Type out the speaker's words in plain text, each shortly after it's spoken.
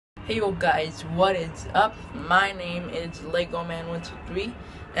Hey yo guys, what is up? My name is Lego Man 123,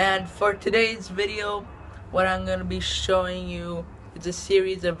 and for today's video, what I'm gonna be showing you is a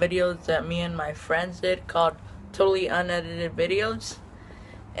series of videos that me and my friends did called totally unedited videos.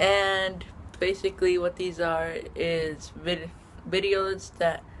 And basically what these are is videos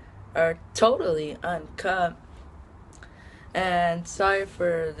that are totally uncut. And sorry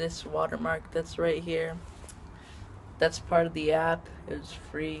for this watermark that's right here. That's part of the app. It was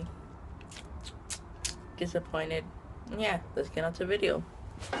free. Disappointed. Yeah, let's get on to the video.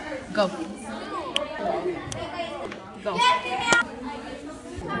 Go. Go.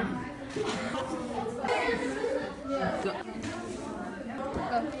 Go.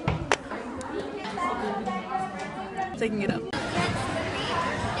 Taking it up.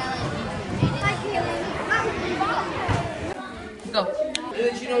 Go. And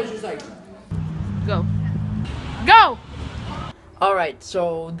then she knows she's like, Go. Go! Alright,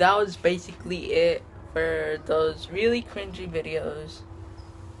 so that was basically it for those really cringy videos.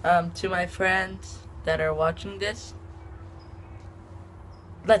 To my friends that are watching this,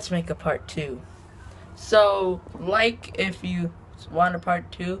 let's make a part 2. So, like if you want a part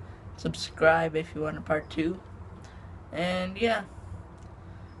 2, subscribe if you want a part 2. And yeah,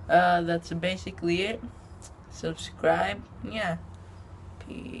 that's basically it. Subscribe, yeah.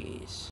 Peace.